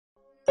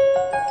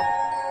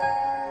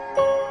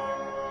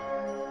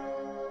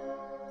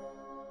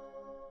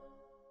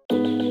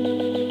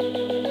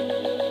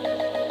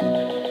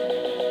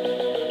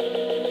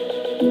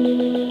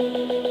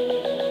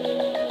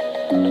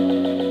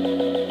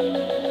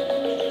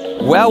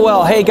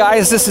Well, hey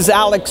guys, this is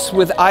Alex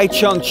with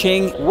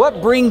iChongqing.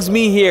 What brings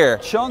me here?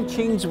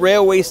 Chongqing's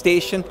Railway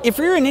Station. If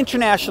you're an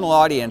international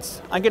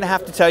audience, I'm gonna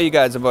have to tell you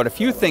guys about a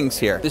few things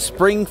here. The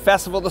Spring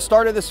Festival, the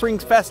start of the Spring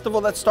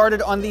Festival that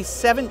started on the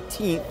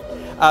 17th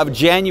of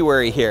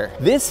January here.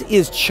 This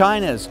is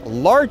China's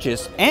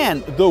largest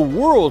and the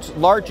world's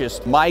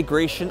largest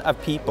migration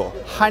of people.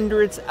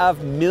 Hundreds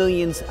of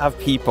millions of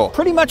people.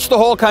 Pretty much the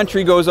whole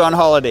country goes on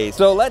holidays.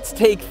 So let's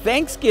take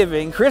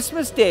Thanksgiving,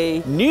 Christmas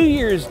Day, New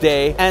Year's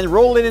Day, and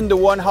roll it into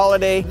one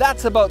holiday.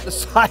 That's about the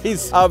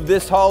size of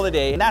this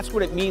holiday, and that's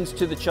what it means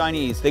to the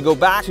Chinese. They go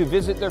back to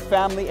visit their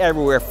family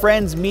everywhere.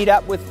 Friends meet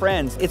up with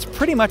friends. It's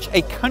pretty much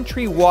a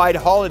countrywide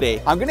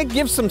holiday. I'm gonna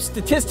give some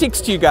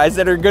statistics to you guys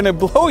that are gonna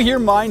blow your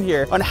mind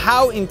here on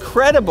how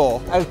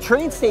incredible a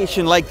train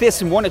station like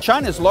this in one of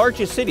China's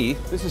largest cities,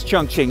 this is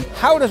Chongqing,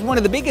 how does one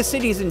of the biggest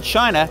cities in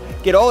China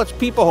get all its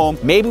people home?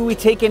 Maybe we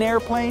take an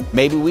airplane,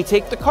 maybe we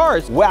take the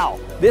cars. Wow,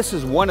 this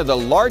is one of the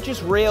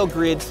largest rail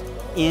grids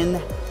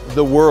in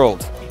the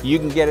world. You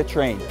can get a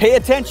train. Pay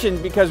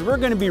attention because we're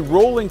going to be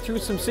rolling through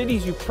some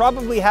cities you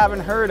probably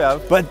haven't heard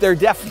of, but they're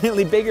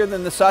definitely bigger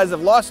than the size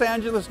of Los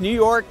Angeles, New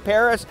York,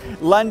 Paris,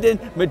 London,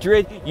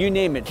 Madrid, you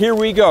name it. Here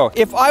we go.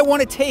 If I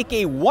want to take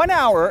a 1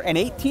 hour and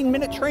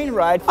 18-minute train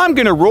ride, I'm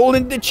going to roll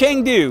into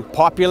Chengdu.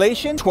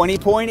 Population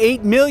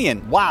 20.8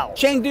 million. Wow.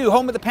 Chengdu,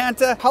 home of the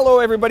Panta. Hello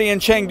everybody in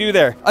Chengdu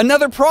there.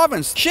 Another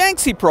province,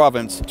 Shaanxi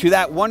province, to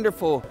that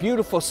wonderful,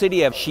 beautiful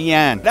city of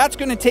Xi'an. That's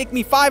going to take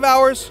me 5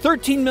 hours,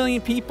 13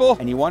 million people,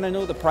 and you want to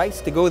know the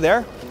price to go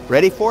there?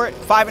 Ready for it?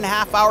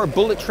 5.5 hour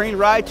bullet train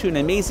ride to an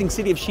amazing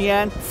city of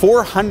Xi'an,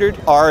 400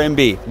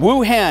 RMB.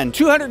 Wuhan,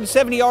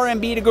 270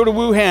 RMB to go to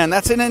Wuhan.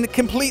 That's in a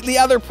completely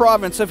other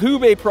province of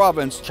Hubei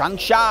province.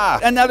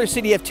 Changsha, another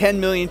city of 10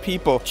 million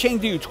people.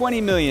 Chengdu, 20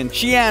 million.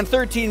 Xi'an,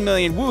 13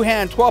 million.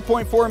 Wuhan,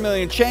 12.4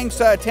 million.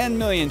 Changsha, 10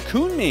 million.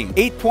 Kunming,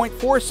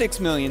 8.46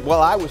 million.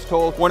 Well, I was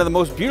told one of the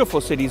most beautiful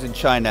cities in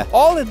China.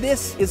 All of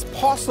this is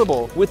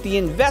possible with the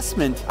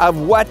investment of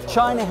what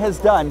China has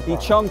done, the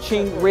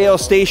Chongqing Rail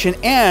Station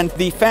and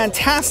the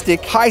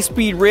fantastic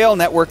high-speed rail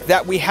network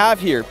that we have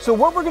here. So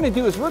what we're going to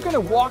do is we're going to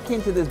walk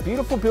into this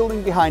beautiful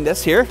building behind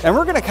us here, and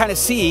we're going to kind of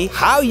see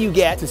how you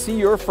get to see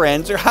your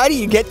friends, or how do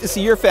you get to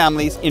see your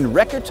families in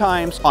record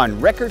times on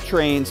record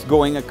trains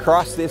going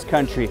across this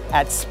country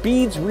at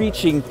speeds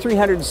reaching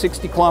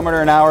 360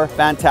 kilometers an hour.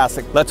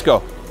 Fantastic. Let's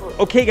go.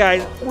 Okay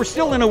guys, we're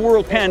still in a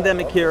world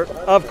pandemic here.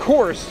 Of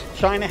course,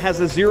 China has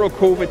a zero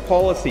COVID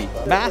policy.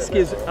 Mask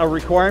is a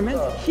requirement.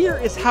 Here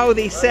is how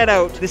they set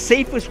out the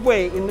safest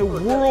way in the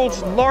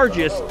world's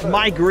largest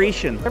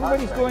migration.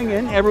 Everybody's going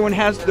in, everyone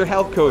has their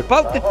health code.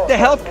 About the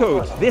health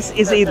codes, this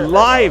is a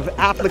live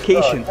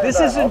application. This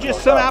isn't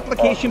just some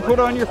application put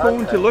on your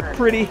phone to look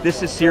pretty.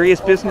 This is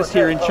serious business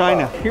here in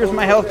China. Here's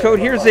my health code.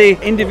 Here's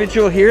a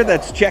individual here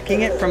that's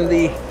checking it from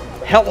the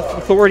health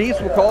authorities,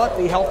 we'll call it,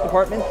 the health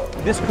department.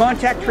 This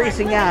contact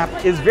tracing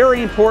app is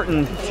very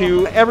important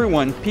to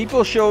everyone.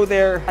 People show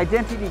their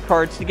identity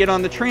cards to get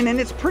on the train, and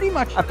it's pretty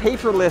much a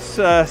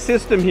paperless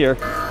system here.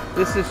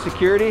 This is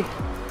security.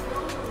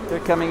 They're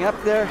coming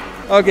up there.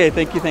 Okay,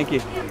 thank you, thank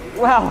you.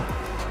 Wow,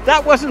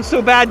 that wasn't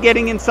so bad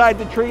getting inside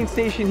the train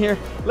station here.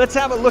 Let's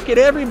have a look at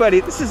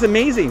everybody. This is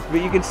amazing,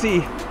 but you can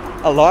see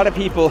a lot of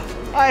people.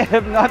 I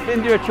have not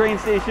been to a train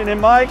station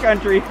in my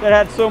country that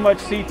had so much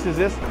seats as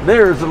this.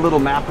 There's a little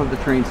map of the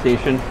train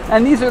station.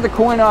 And these are the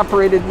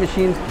coin-operated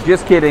machines.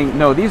 Just kidding.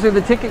 No, these are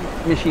the ticket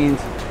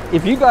machines.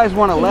 If you guys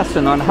want a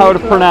lesson on how to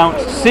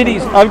pronounce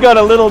cities, I've got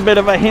a little bit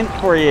of a hint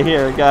for you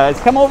here, guys.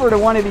 Come over to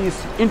one of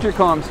these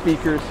intercom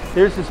speakers.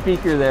 There's the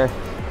speaker there.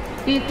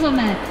 旅客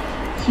们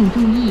请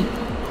注意，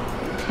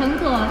乘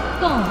坐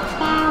动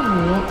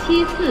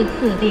8574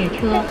次列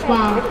车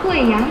往贵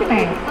阳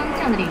北方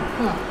向的旅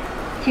客，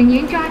请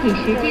您抓紧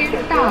时间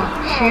到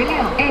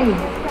16A、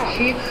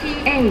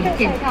17A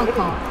检票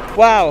口。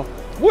 Wow,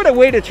 what a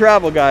way to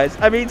travel, guys.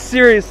 I mean,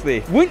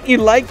 seriously, wouldn't you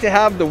like to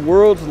have the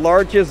world's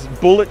largest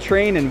bullet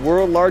train and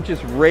world's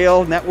largest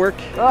rail network?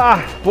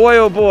 Ah, boy,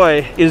 oh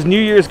boy, is New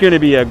Year's going to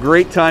be a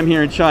great time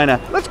here in China.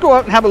 Let's go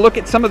out and have a look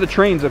at some of the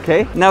trains,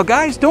 okay? Now,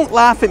 guys, don't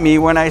laugh at me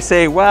when I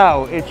say,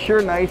 wow, it's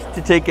sure nice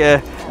to take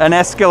an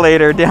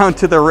escalator down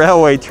to the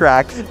railway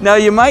tracks. Now,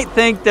 you might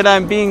think that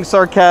I'm being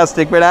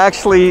sarcastic, but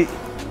actually,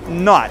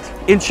 not.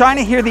 In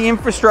China here, the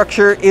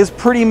infrastructure is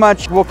pretty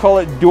much, we'll call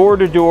it door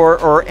to door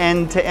or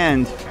end to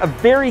end. A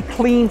very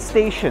clean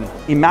station,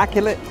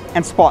 immaculate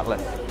and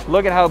spotless.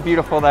 Look at how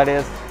beautiful that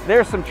is.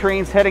 There's some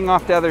trains heading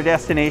off to other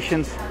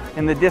destinations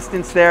in the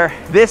distance there.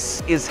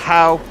 This is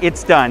how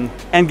it's done.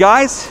 And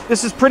guys,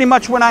 this is pretty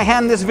much when I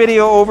hand this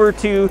video over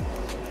to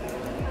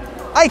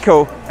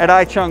Aiko at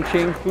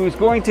iChongqing, who's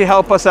going to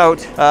help us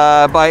out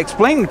by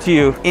explaining to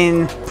you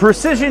in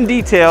precision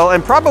detail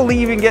and probably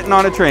even getting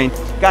on a train.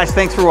 Guys,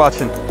 thanks for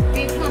watching.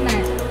 旅客们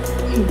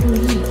请注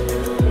意，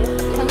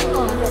乘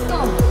坐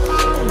动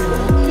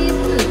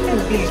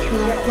车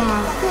往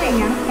贵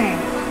阳北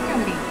方向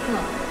的旅客，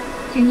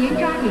请您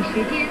抓紧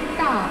时间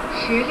到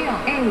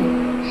16A5、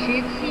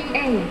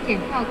17A5检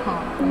票口、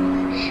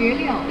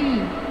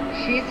16B、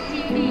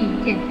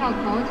17B检票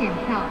口检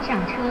票上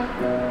车。